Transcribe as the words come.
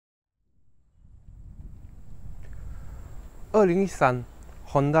2013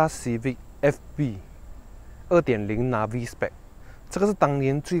 Honda Civic FB 2.0 Navi Spec， 这个是当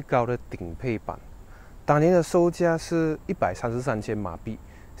年最高的顶配版，当年的售价是133千马币。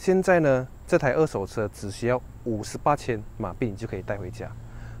现在呢，这台二手车只需要58千马币，你就可以带回家。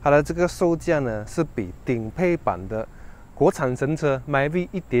它的这个售价呢，是比顶配版的国产神车 Navi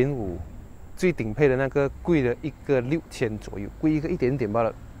 1.5最顶配的那个贵了一个6000左右，贵一个一点点罢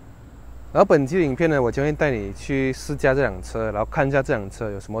了。然后本期的影片呢，我将会带你去试驾这辆车，然后看一下这辆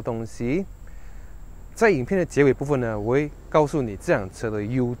车有什么东西。在影片的结尾部分呢，我会告诉你这辆车的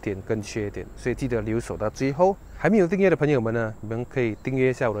优点跟缺点，所以记得留守到最后。还没有订阅的朋友们呢，你们可以订阅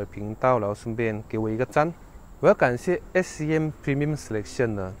一下我的频道，然后顺便给我一个赞。我要感谢 SCM Premium Selection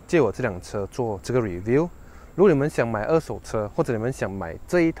呢，借我这辆车做这个 review。如果你们想买二手车，或者你们想买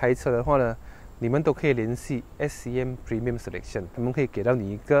这一台车的话呢，你们都可以联系 SCM Premium Selection， 他们可以给到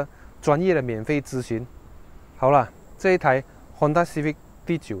你一个专业的免费咨询。好了，这一台 Honda Civic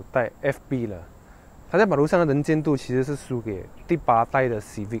第9代 FB 了，它在马路上的能见度其实是输给第8代的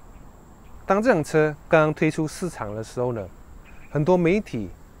Civic。当这辆车刚刚推出市场的时候呢，很多媒体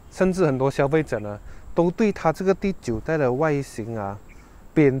甚至很多消费者呢，都对它这个第9代的外形啊，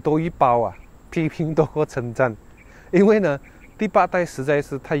贬多一包啊，批评多过称赞。因为呢，第8代实在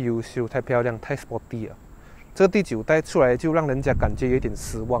是太优秀、太漂亮、太 sporty 了。这个第9代出来就让人家感觉有点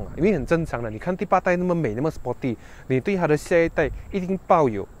失望啊，因为很正常的，你看第8代那么美那么 sporty， 你对它的下一代一定抱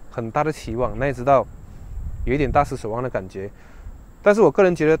有很大的期望，那也知道有一点大失所望的感觉。但是我个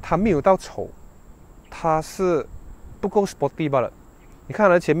人觉得它没有到丑，它是不够 sporty 罢了。你看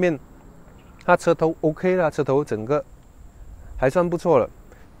它的前面，它车头 OK 啦，车头整个还算不错了。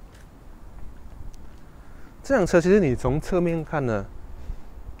这辆车其实你从侧面看呢，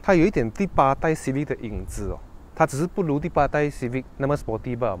它有一点第8代 Civic 的影子哦，它只是不如第8代 Civic 那么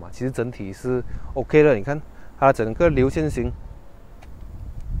sporty 罢了嘛。其实整体是 OK 的，你看它的整个流线型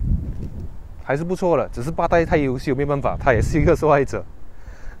还是不错的，只是8代太优秀，没办法，它也是一个受害者。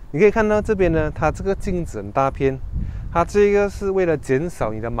你可以看到这边呢，它这个镜子很大片，它这个是为了减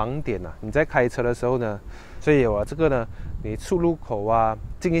少你的盲点啊。你在开车的时候呢，所以这个呢，你出入口啊，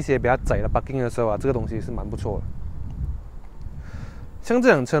进一些比较窄的 parking 的时候啊，这个东西是蛮不错的。像这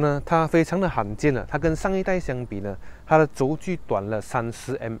辆车呢，它非常的罕见了，它跟上一代相比呢，它的轴距短了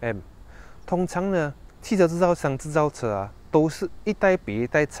30mm。通常呢，汽车制造商制造车啊，都是一代比一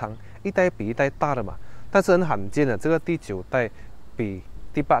代长，一代比一代大的嘛。但是很罕见的，这个第9代比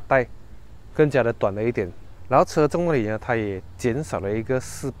第8代更加的短了一点。然后车重里呢，它也减少了一个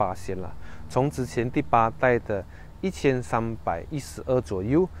4%了，从之前第8代的1312左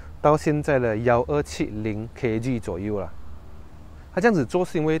右，到现在的1270 kg 左右了。他这样子做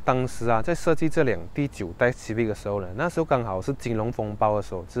是因为当时啊，在设计这辆第9代 Civic 的时候呢，那时候刚好是金融风暴的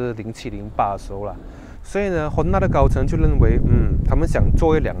时候，就是07、08的时候了。所以呢，Honda 的高层就认为，他们想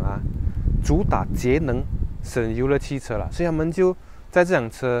做一辆主打节能、省油的汽车了，所以他们就在这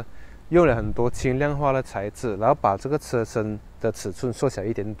辆车用了很多轻量化的材质，然后把这个车身的尺寸缩小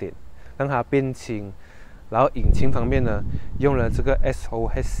一点点，让它变轻。然后引擎方面呢，用了这个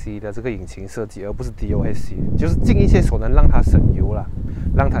SOHC 的这个引擎设计，而不是 DOHC， 就是尽一切所能让它省油啦，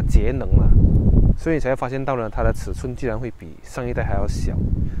让它节能啦。所以才发现到呢，它的尺寸居然会比上一代还要小。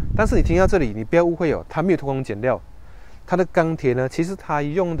但是你听到这里，你不要误会哦，它没有偷工减料。它的钢铁呢，其实它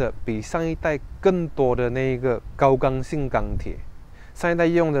用的比上一代更多的那个高刚性钢铁。上一代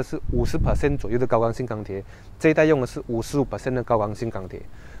用的是50% 左右的高刚性钢铁，这一代用的是55% 的高刚性钢铁。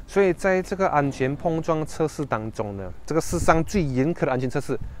所以在这个安全碰撞测试当中呢，这个世上最严苛的安全测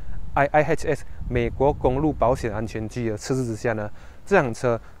试 IIHS 美国公路保险安全局的测试之下呢，这辆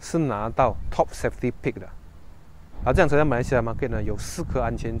车是拿到 Top Safety Pick 的。而这辆车在马来西亚 market 呢，有4颗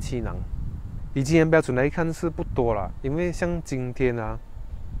安全气囊，以今年标准来看是不多了，因为像今天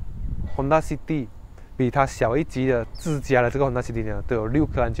Honda City 比它小一级的自家的这个 Honda City 呢，都有6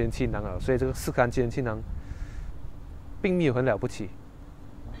颗安全气囊了，所以这个4颗安全气囊并没有很了不起。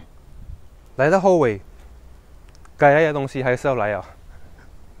来到后尾，该来的东西还是要来啊。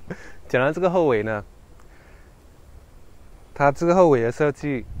讲到这个后尾呢，它这个后尾的设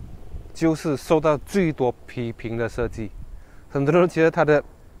计就是受到最多批评的设计，很多人都觉得它的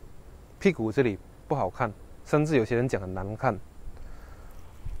屁股这里不好看，甚至有些人讲很难看。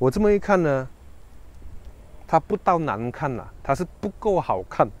我这么一看呢，它不到难看啦，它是不够好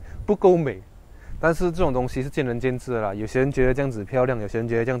看，不够美。但是这种东西是见仁见智的啦，有些人觉得这样子漂亮，有些人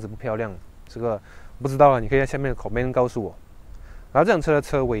觉得这样子不漂亮。这个不知道啊，你可以在下面的 comment 告诉我。然后这辆车的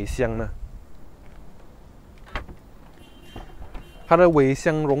车尾箱呢，它的尾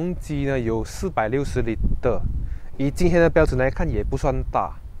箱容积呢有460厘的，以今天的标准来看也不算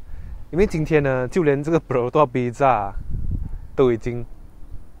大。因为今天呢，就连这个 Pro 多比萨都已经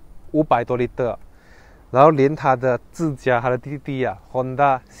500多L了，然后连它的自家它的弟弟啊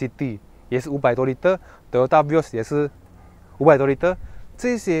Honda City 也是500多L， Toyota Vios 也是500多L，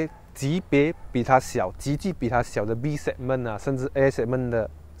 这些级别比它小、级距比它小的 B segment 啊，甚至 A segment 的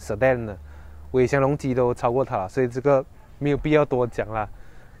Sedan 呢，尾箱容积都超过它了，所以这个没有必要多讲啦。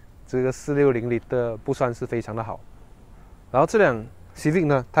这个460L的不算是非常的好。然后这辆 Civic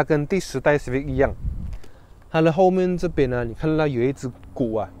呢，它跟第10代 Civic 一样，它的后面这边呢，你看到有一只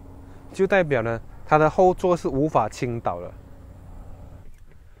鼓啊，就代表呢它的后座是无法倾倒的。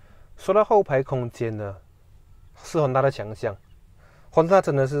说到后排空间呢，是Honda的强项。Honda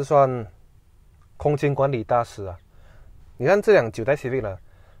真的是算空间管理大师啊！你看这辆9代 Civic 呢，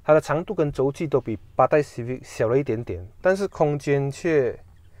它的长度跟轴距都比8代 Civic 小了一点点，但是空间却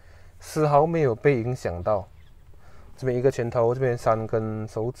丝毫没有被影响到。这边一个前头，这边3根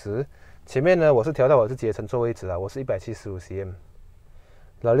手指，前面呢我是调到我自己的乘坐位置啊，我是175 cm。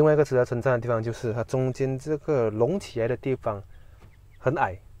然后另外一个值得称赞的地方就是它中间这个隆起来的地方很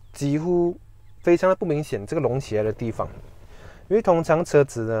矮，几乎非常的不明显这个隆起来的地方。因为通常车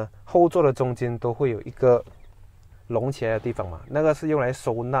子呢后座的中间都会有一个隆起来的地方嘛，那个是用来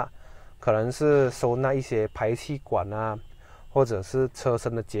收纳，可能是收纳一些排气管啊，或者是车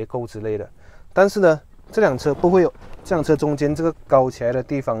身的结构之类的。但是呢，这辆车不会有，这辆车中间这个高起来的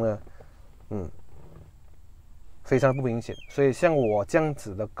地方呢，非常不明显。所以像我这样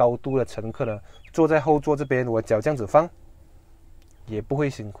子的高度的乘客呢，坐在后座这边，我脚这样子放，也不会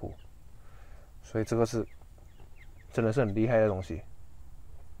辛苦。所以这个是真的是很厉害的东西。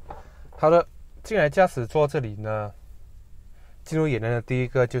好的，进来驾驶座这里呢，进入眼帘的第一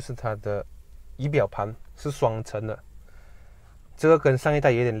个就是它的仪表盘是双层的，这个跟上一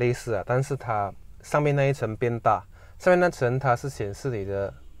代有点类似啊，但是它上面那一层变大，上面那层它是显示你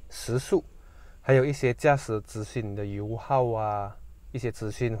的时速，还有一些驾驶资讯，你的油耗啊，一些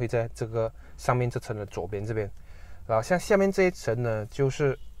资讯会在这个上面这层的左边这边。然后像下面这一层呢，就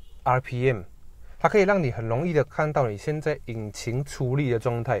是 RPM， 它可以让你很容易的看到你现在引擎出力的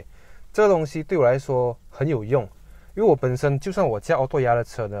状态。这个东西对我来说很有用，因为我本身就算我驾 auto 压的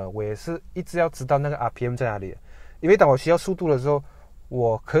车呢，我也是一直要知道那个 RPM 在哪里，因为当我需要速度的时候，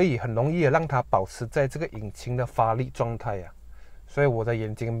我可以很容易的让它保持在这个引擎的发力状态呀，所以我的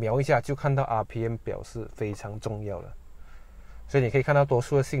眼睛瞄一下就看到 RPM 表是非常重要的。所以你可以看到多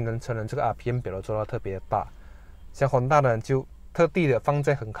数的性能车呢，这个 RPM 表都做到特别大，像 Honda 呢就特地的放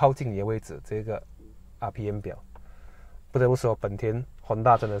在很靠近你的位置，这个 RPM 表。不得不说，本田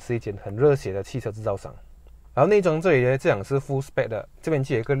Honda 真的是一间很热血的汽车制造商。然后内装这里呢，这辆是 Full Spec 的，这边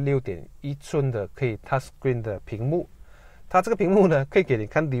就有一个 6.1 寸的可以 Touch Screen 的屏幕。它这个屏幕呢，可以给你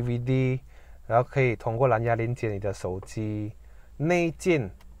看 DVD， 然后可以通过蓝牙连接你的手机，内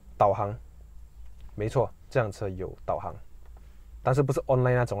建导航。没错，这辆车有导航，但是不是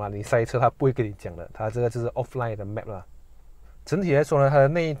online 那种啦，你塞车它不会跟你讲的，它这个就是 offline 的 map 啦。整体来说呢，它的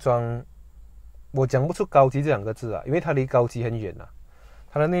内装我讲不出高级这2个字啊，因为它离高级很远啊。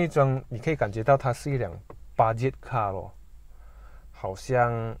它的内装你可以感觉到它是一辆 budget car 咯，好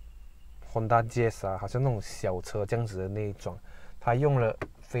像 Honda Jazz 啊，好像那种小车这样子的内装。它用了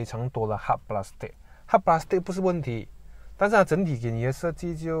非常多的 hard plastic，hard plastic 不是问题，但是它整体给你的设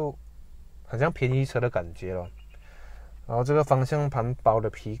计就很像便宜车的感觉咯。然后这个方向盘包的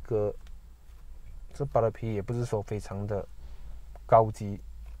皮革，这包的皮也不是说非常的高级，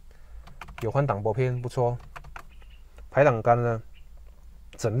有换挡拨片不错。排挡杆呢，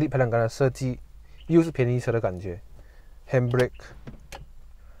整粒排挡杆的设计又是便宜车的感觉。Handbrake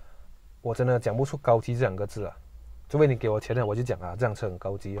我真的讲不出高级这2个字啊，除非你给我钱了，我就讲啊，这辆车很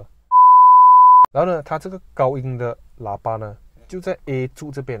高级哦。然后呢，它这个高音的喇叭呢，就在 A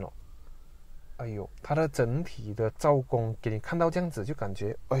柱这边哦。哎呦，它的整体的造工给你看到这样子，就感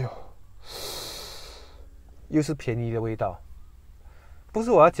觉哎呦，又是便宜的味道。不是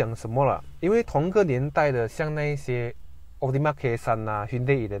我要讲什么了，因为同个年代的像那一些 Optima K3 啊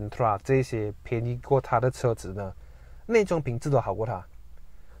Hyundai Elantra 这些便宜过它的车子呢，内装品质都好过它。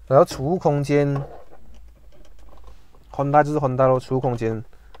然后储物空间 Honda 就是 Honda 咯，储物空间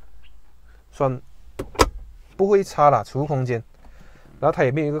算不会差啦，储物空间。然后它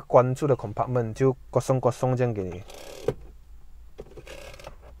也没有一个关注的 compartment， 就刮松刮松这样给你。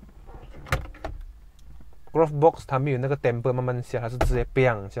Glove box 它没有那个 damper 慢慢下，它是直接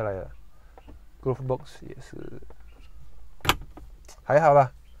bang 下来的。Glove box 也是还好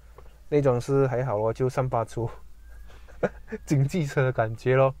啦，内装是还好咯，就散发出经济车的感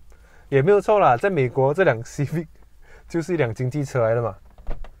觉咯，也没有错啦。在美国这辆 Civic 就是一辆经济车来的嘛。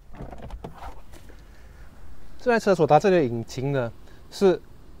这台车所搭载的引擎呢，是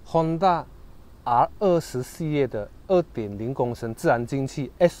Honda R20系列的2.0公升自然进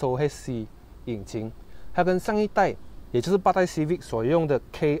气 SOHC 引擎，它跟上一代也就是8代 Civic 所用的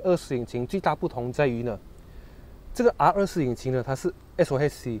K20 引擎最大不同在于呢，这个 R20引擎呢它是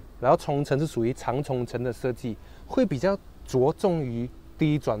SOHC， 然后冲程是属于长冲程的设计，会比较着重于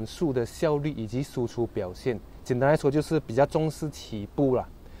低转速的效率以及输出表现。简单来说就是比较重视起步啦。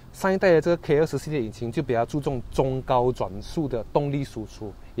上一代的这个 K20 系列引擎就比较注重中高转速的动力输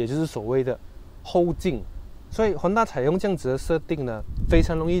出，也就是所谓的后劲。所以Honda采用这样子的设定呢，非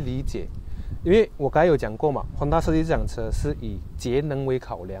常容易理解。因为我刚才有讲过嘛，Honda设计这辆车是以节能为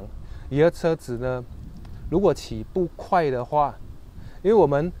考量。你的车子呢，如果起步快的话，因为我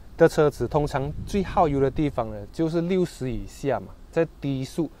们的车子通常最耗油的地方呢，就是60以下嘛，在低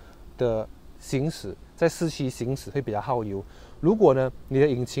速的行驶，在市区行驶会比较耗油。如果呢，你的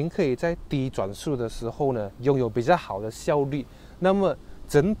引擎可以在低转速的时候呢，拥有比较好的效率，那么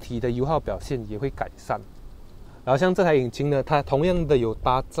整体的油耗表现也会改善。然后像这台引擎呢，它同样的有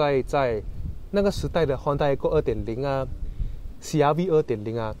搭载在那个时代的 Honda Accord 2.0 啊 ，CR-V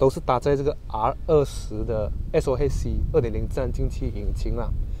 2.0 啊，都是搭载这个 R20 的 SOHC 2.0自然进气引擎啦。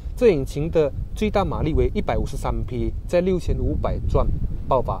这引擎的最大马力为153匹，在6500转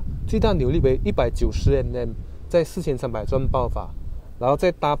爆发；最大扭力为190 Nm， 在4300转爆发。然后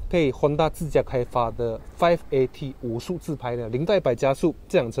再搭配 Honda 自家开发的 5AT 5速自排的0到100加速，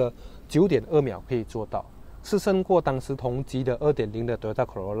这辆车9.2秒可以做到，是胜过当时同级的 2.0 的 Toyota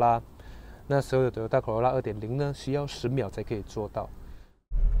Corolla。那时候的 Toyota Corolla 2.0 呢，需要10秒才可以做到。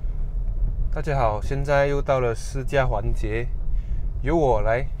大家好，现在又到了试驾环节，由我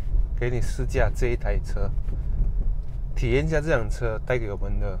来给你试驾这一台车，体验一下这辆车带给我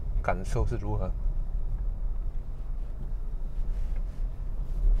们的感受是如何。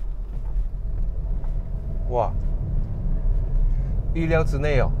哇，预料之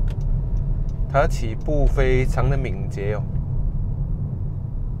内哦，它起步非常的敏捷哦。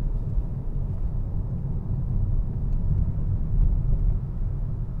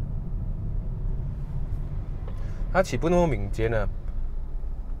它起步那么敏捷呢，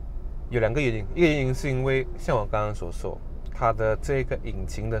有2个原因。一个原因是因为像我刚刚所说，它的这个引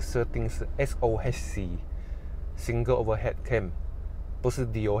擎的设定是 SOHC Single Overhead Cam， 不是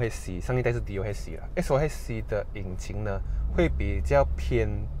DOHC， 上一代是 DOHC 啦。SOHC 的引擎呢，会比较偏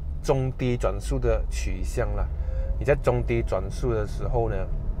中低转速的取向啦。你在中低转速的时候呢，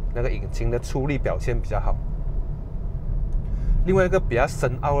那个引擎的出力表现比较好。另外一个比较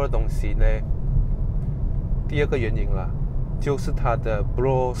深奥的东西呢，第2个原因啦，就是它的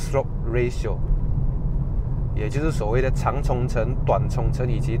blow stroke ratio， 也就是所谓的长冲程、短冲程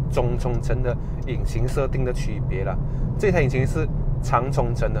以及中冲程的引擎设定的区别啦。这台引擎是长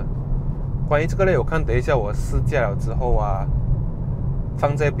冲程的。关于这个呢，我看等一下我试驾了之后啊，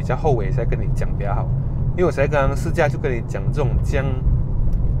放在比较后尾才跟你讲比较好。因为我才刚刚试驾就跟你讲这种这样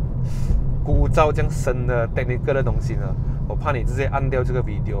枯燥、这样深的 technical 的东西呢，我怕你直接按掉这个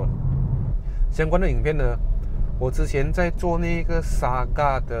video 了。相关的影片呢，我之前在做那个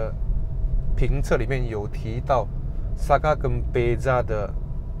SOHC 的评测里面有提到 SOHC 跟 Beza 的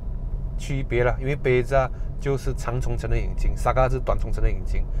区别啦，因为 Beza 就是长冲程的引擎， SOHC 是短冲程的引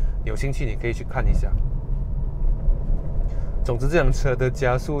擎，有兴趣你可以去看一下。总之这辆车的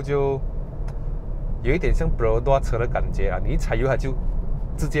加速就有一点像 Brodoa 车的感觉啊，你一踩油它就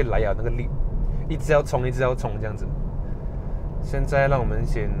直接来啊，那个力一直要冲一直要冲这样子。现在让我们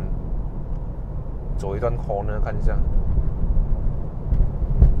先走一段 corner 看一下。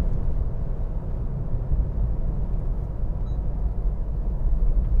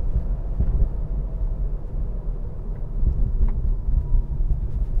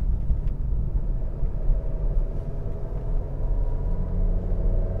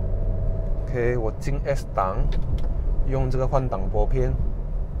OK， 我进 S 档，用这个换挡拨片，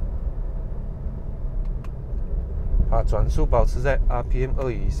把转速保持在 RPM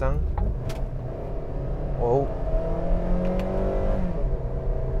 2以上。哦，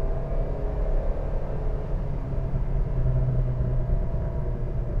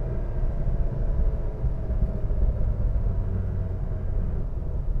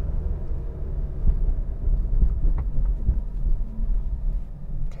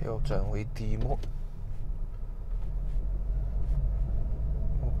我转为低模，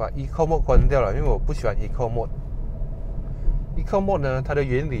我把 Eco Mode 关掉了，因为我不喜欢 Eco Mode。Eco Mode 呢，它的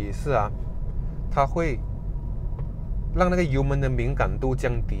原理是啊，它会让那个油门的敏感度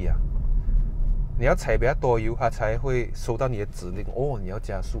降低啊。你要踩比较多油，它才会收到你的指令哦，你要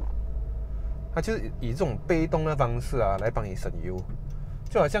加速。它就是以这种被动的方式啊，来帮你省油，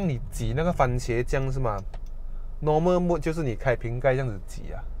就好像你挤那个番茄酱是吗？Normal Mode 就是你开瓶盖这样子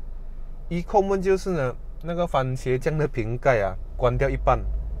挤啊。Eco Mode 就是呢，那个番茄酱的瓶盖啊，关掉一半。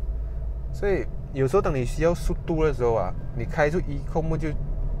所以有时候当你需要速度的时候啊，你开出 Eco Mode 就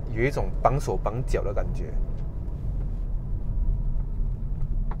有一种绑手绑脚的感觉。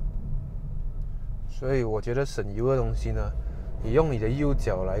所以我觉得省油的东西呢，你用你的右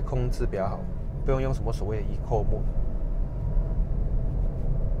脚来控制比较好，不用用什么所谓的 Eco Mode。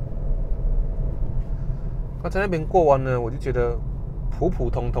在那边过弯呢，我就觉得普普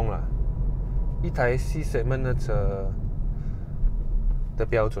通通啦。一台 C segment 的车的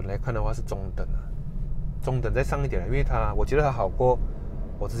标准来看的话是中等啊，中等再上一点了，因为我觉得它好过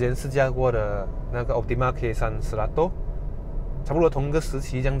我之前试驾过的那个 Optima K3 Cerato， 差不多同一个时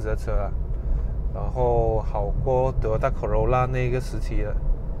期这样子的车啊，然后好过Toyota Corolla 那个时期的，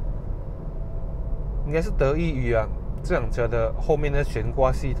应该是得益于啊这辆车的后面的悬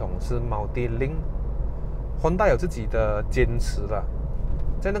挂系统是 Multi-Link。Honda 有自己的坚持啦，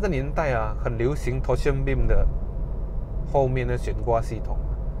在那个年代啊，很流行 Torsion Beam 的后面的悬挂系统，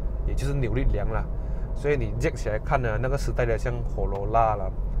也就是扭力梁啦。所以你 jack 起来看呢，那个时代的像 Corolla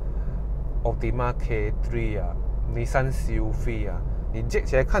啦、Optima K3 啊、Nissan Civic 啊，你 jack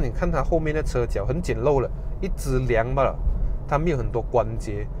起来看，你看它后面的车脚很简陋了，一支梁罢了，它没有很多关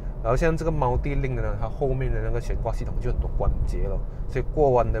节。然后像这个Multi-Link的呢，它后面的那个悬挂系统就很多关节了，所以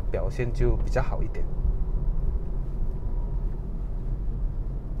过弯的表现就比较好一点。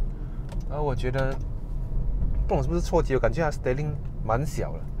然后我觉得，不懂是不是错觉，我感觉它 steering 蛮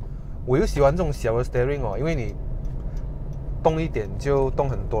小的。我又喜欢这种小的 steering 哦，因为你动一点就动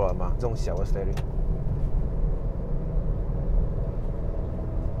很多了嘛，这种小的 steering。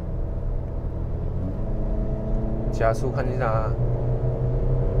加速看一下啊，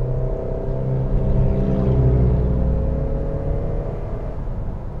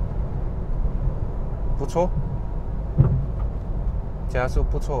不错。加速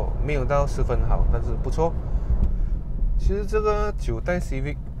不错，没有到10分好，但是不错。其实这个9代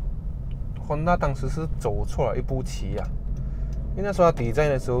Civic Honda 当时是走错了一步棋啊，因为那时候它底站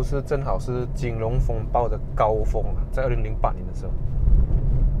的时候是正好是金融风暴的高峰啊，在2008年的时候，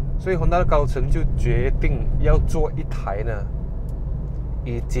所以 Honda 的高层就决定要做一台呢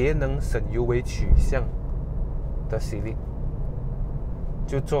以节能省油为取向的 Civic，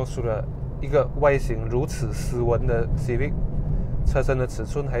 就做出了一个外形如此斯文的 Civic。车身的尺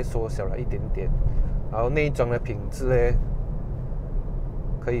寸还缩小了一点点，然后内装的品质呢，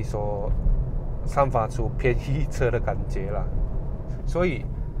可以说散发出偏逸车的感觉啦。所以，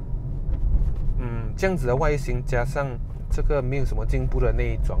这样子的外形加上这个没有什么进步的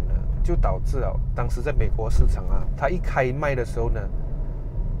内装呢，就导致了当时在美国市场啊，它一开卖的时候呢，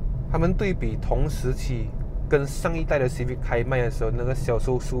他们对比同时期跟上一代的 Civic 开卖的时候那个销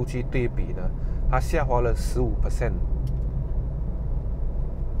售数据对比呢，它下滑了15%。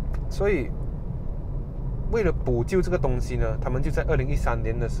所以，为了补救这个东西呢，他们就在2013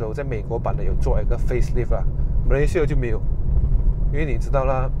年的时候，在美国版的有做一个 facelift 啦，马来西亚就没有，因为你知道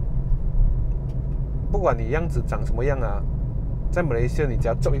啦，不管你样子长什么样啊，在马来西亚你只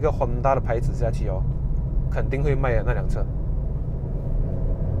要做一个 Honda 的牌子下去哦，肯定会卖的那辆车。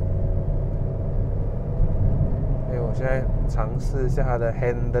所以我现在尝试一下它的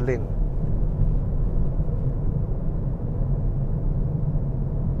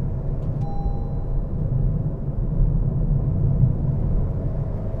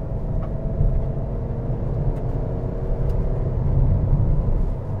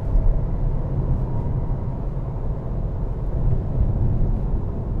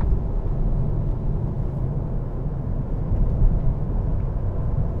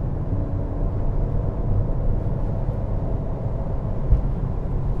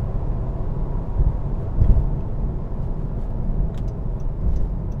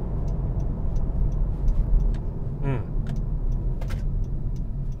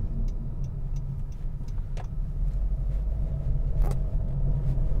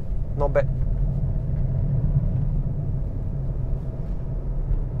bad。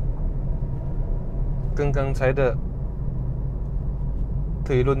跟刚才的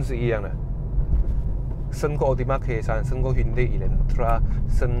推论是一样的，胜过 Optima K3，胜过 Hyundai Elantra，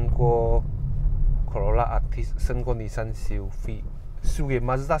 胜过 Corolla Altis， 胜过 Nissan Civic， 输给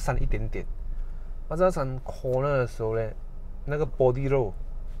Mazda 3一点点。Mazda 3 corner 的时候呢，那个 body roll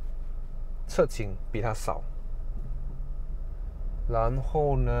侧倾比它少。然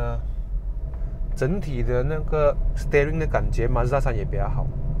后呢，整体的那个 steering 的感觉 Mazda 3也比较好，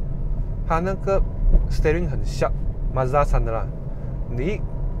它那个 steering 很sharp Mazda 3的啦，你一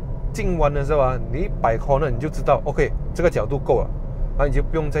进弯的时候啊，你一摆 corner 你就知道 OK 这个角度够了，然后你就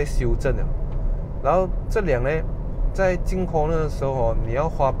不用再修正了。然后这辆呢在进口的时候哦，你要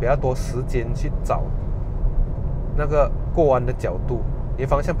花比较多时间去找那个过弯的角度，你的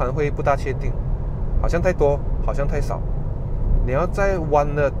方向盘会不大确定，好像太多，好像太少。你要在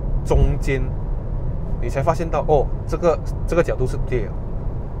弯的中间，你才发现到哦，这个角度是对的，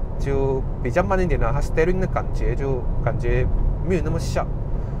就比较慢一点了。它 steering 的感觉就感觉没有那么sharp，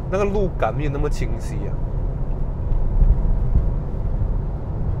那个路感没有那么清晰啊。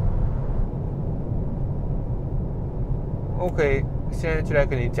OK， 现在就来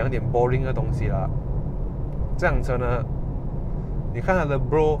跟你讲点 boring 的东西啦。这辆车呢，你看它的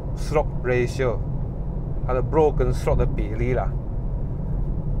bro slot ratio， 它的 bro 跟 slot 的比例啦，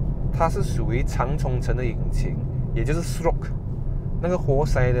它是属于长冲程的引擎，也就是 slot 那个活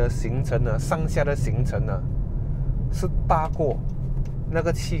塞的行程呢，上下的行程呢，是大过那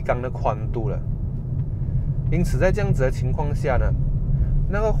个气缸的宽度了。因此在这样子的情况下呢，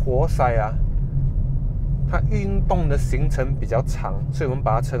那个活塞啊，它运动的行程比较长，所以我们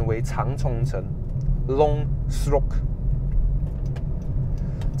把它称为长冲程 （long stroke）。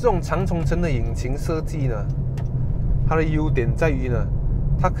这种长冲程的引擎设计呢，它的优点在于呢，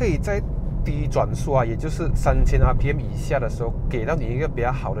它可以在低转速啊，也就是3000 RPM 以下的时候，给到你一个比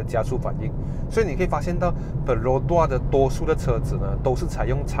较好的加速反应。所以你可以发现到 Perodua 的多数的车子呢，都是采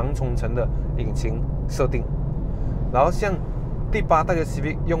用长冲程的引擎设定。然后像第8代的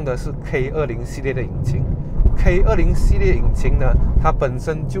Civic 用的是 K20 系列的引擎。K20 系列引擎呢，它本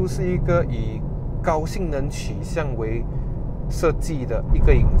身就是一个以高性能取向为设计的一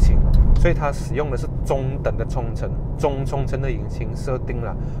个引擎，所以它使用的是中等的冲程、中冲程的引擎设定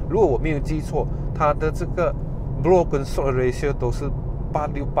了。如果我没有记错，它的这个 blow 跟 slot ratio 都是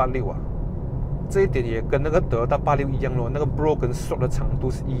8686啊，这一点也跟那个德大86一样咯，那个 blow 跟 slot 的长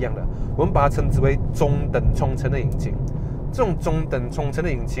度是一样的。我们把它称之为中等冲程的引擎。这种中等冲程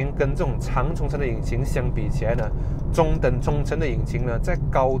的引擎跟这种长冲程的引擎相比起来呢，中等冲程的引擎呢，在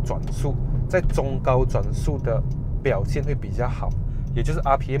高转速、在中高转速的表现会比较好，也就是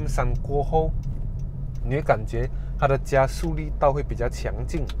RPM 3过后，你会感觉它的加速力道会比较强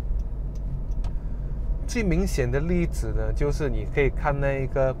劲。最明显的例子呢，就是你可以看那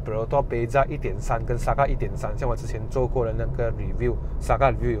个 Perodua Beza 1.3 跟 Saga 1.3，像我之前做过的那个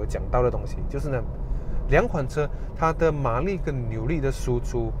Saga review 有讲到的东西，就是呢，两款车它的马力跟扭力的输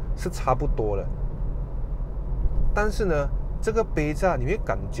出是差不多的，但是呢，这个Beza你会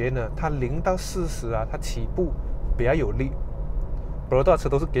感觉呢，它0到40啊，它起步比较有力。Perodua 车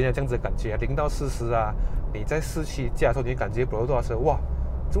都是给人家这样子的感觉啊，0到40啊，你在市区驾的时候，你会感觉Perodua车哇，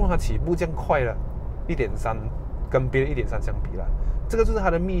怎么它起步这样快了？1.3跟别的1.3相比啦，这个就是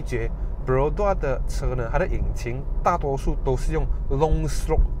它的秘诀。Perodua 的车呢，它的引擎大多数都是用 long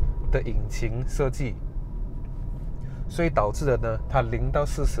stroke 的引擎设计，所以导致的呢，它0到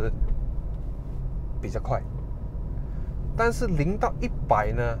40比较快。但是0到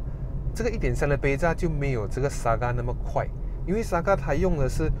100呢，这个1.3的Beza就没有这个 Saga 那么快，因为 Saga 它用的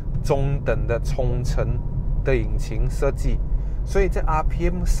是中等的冲程的引擎设计，所以在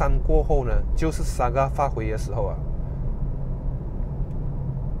RPM 3过后呢，就是 Saga 发挥的时候啊。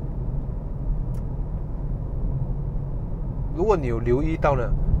如果你有留意到呢，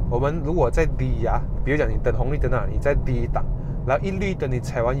我们如果在低压，比如讲你等红绿灯啊，你在低档，然后一绿灯你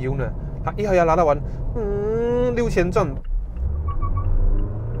踩完油呢，它1号压拉到完，6000转，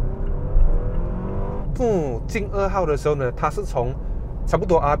进2号的时候呢，它是从差不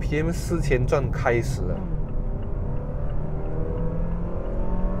多 RPM 4000转开始了，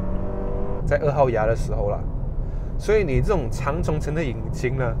在2号压的时候啦。所以你这种长冲程的引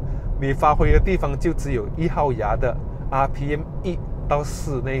擎呢，你发挥的地方就只有1号压的 RPM 1到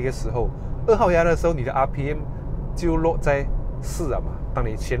4那个时候，2号压的时候你的 RPM 就落在4了嘛。当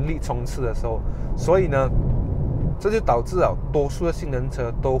你全力冲刺的时候，所以呢，这就导致了多数的性能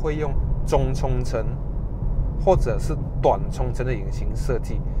车都会用中冲程或者是短冲程的引擎设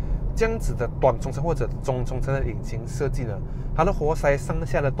计。这样子的短冲程或者中冲程的引擎设计呢，它的活塞上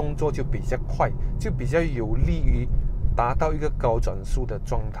下的动作就比较快，就比较有利于达到一个高转速的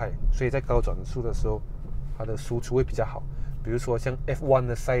状态。所以在高转速的时候，它的输出会比较好。比如说像 F1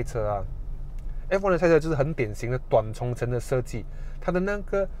 的赛车啊，F1 的赛车就是很典型的短冲程的设计，它的那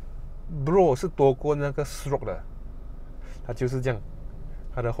个 blow 是多过那个 stroke 的，它就是这样，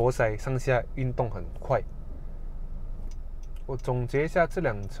它的活塞上下运动很快。我总结一下这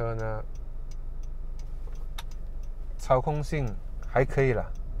辆车呢，操控性还可以啦，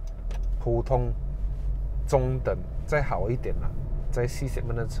普通、中等再好一点啦，在细segment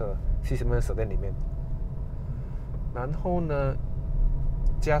们的车、细segment们的手电里面。然后呢，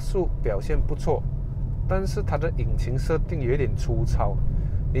加速表现不错，但是它的引擎设定有一点粗糙。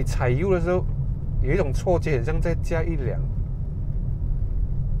你踩油的时候，有一种错觉，很像在驾一辆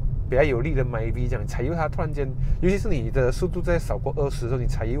比较有力的 Navi 这样，踩油它突然间，尤其是你的速度在少过20的时候，你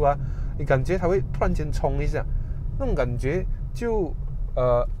踩油啊，你感觉它会突然间冲一下，那种感觉就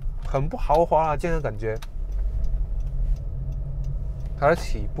很不豪华啦，这样的感觉。它的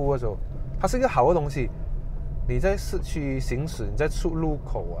起步的时候，它是一个好的东西。你在市区行驶，你在出路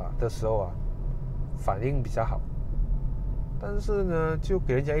口的时候反应比较好。但是呢，就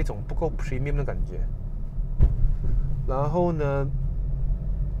给人家一种不够 premium 的感觉。然后呢，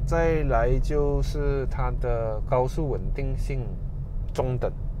再来就是它的高速稳定性中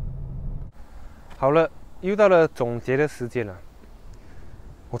等。好了，又到了总结的时间了。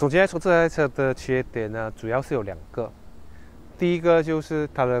我总结来说，这台车的缺点呢，主要是有2个。第一个就是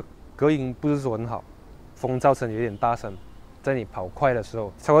它的隔音不是说很好，风噪声有点大声，在你跑快的时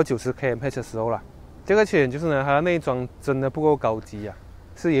候，超过90 km/h 的时候啦。第二个缺点就是呢，它的内装真的不够高级啊，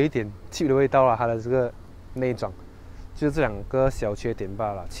是有一点 cheap 的味道啦。它的这个内装，就是这2个小缺点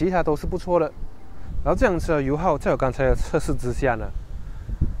罢了，其他都是不错的。然后这辆车的油耗，在我刚才的测试之下呢，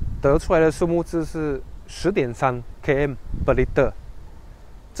得出来的数目字是 10.3 km/L。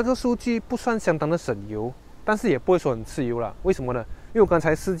这个数据不算相当的省油，但是也不会说很吃油啦。为什么呢？因为我刚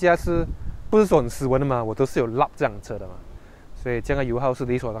才试驾是不是说很斯文的嘛，我都是有拉这辆车的嘛，所以这样的油耗是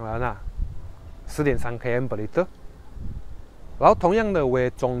理所当然啦。10.3 km/L。然后同样的，我也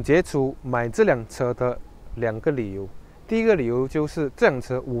总结出买这辆车的2个理由。第一个理由就是这辆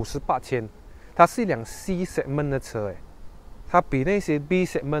车58千，它是一辆 C segment 的车，它比那些 B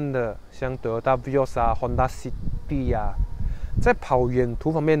segment 的像 Toyota Vios、Honda City 在跑远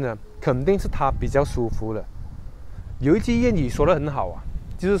途方面呢，肯定是它比较舒服的。有一句谚语说得很好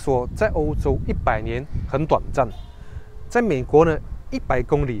就是说在欧洲100年很短暂，在美国呢100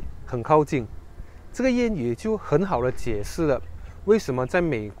公里很靠近。这个谚语就很好的解释了为什么在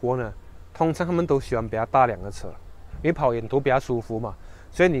美国呢，通常他们都喜欢比较大辆的车，因为跑远途比较舒服嘛。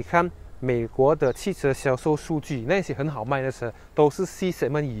所以你看美国的汽车销售数据，那些很好卖的车都是 C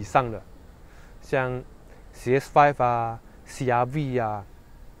segment 以上的，像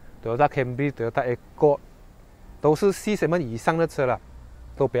CS5、CRV、Toyota Camry、Toyota Accord 都是 C segment 以上的车了，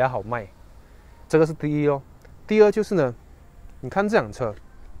都比较好卖。这个是第一哦。第二就是呢，你看这辆车。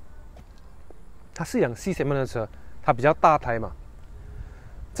它是一辆 C segment 的车，它比较大台嘛。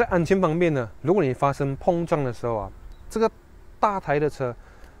在安全方面呢，如果你发生碰撞的时候这个大台的车，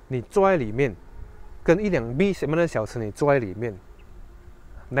你坐在里面，跟一辆 B segment 的小车你坐在里面，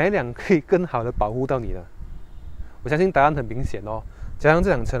哪一辆可以更好的保护到你呢？我相信答案很明显哦。加上这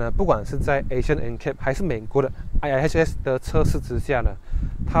辆车呢，不管是在 Asian NCAP 还是美国的 IIHS 的测试之下呢，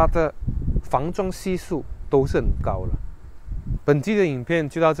它的防撞系数都是很高的。本期的影片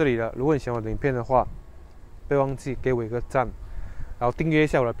就到这里了。如果你喜欢我的影片的话，不要忘记给我一个赞，然后订阅一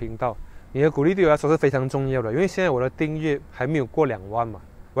下我的频道。你的鼓励对我来说是非常重要的，因为现在我的订阅还没有过2万嘛。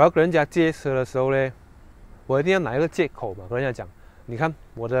我要跟人家借车的时候呢，我一定要拿一个借口嘛，跟人家讲，你看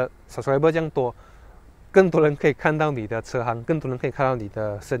我的 subscriber 这样多，更多人可以看到你的车行，更多人可以看到你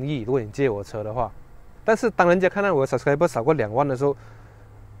的生意。如果你借我车的话，但是当人家看到我的 subscriber 少过2万的时候，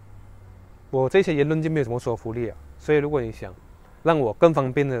我这些言论就没有什么说服力了。所以如果你想让我更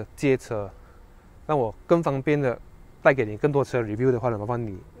方便的借车，让我更方便的带给你更多车 review 的话呢，麻烦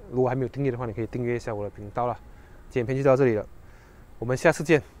你如果还没有订阅的话，你可以订阅一下我的频道啦。今天就到这里了，我们下次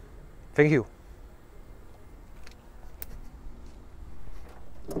见 ，Thank you。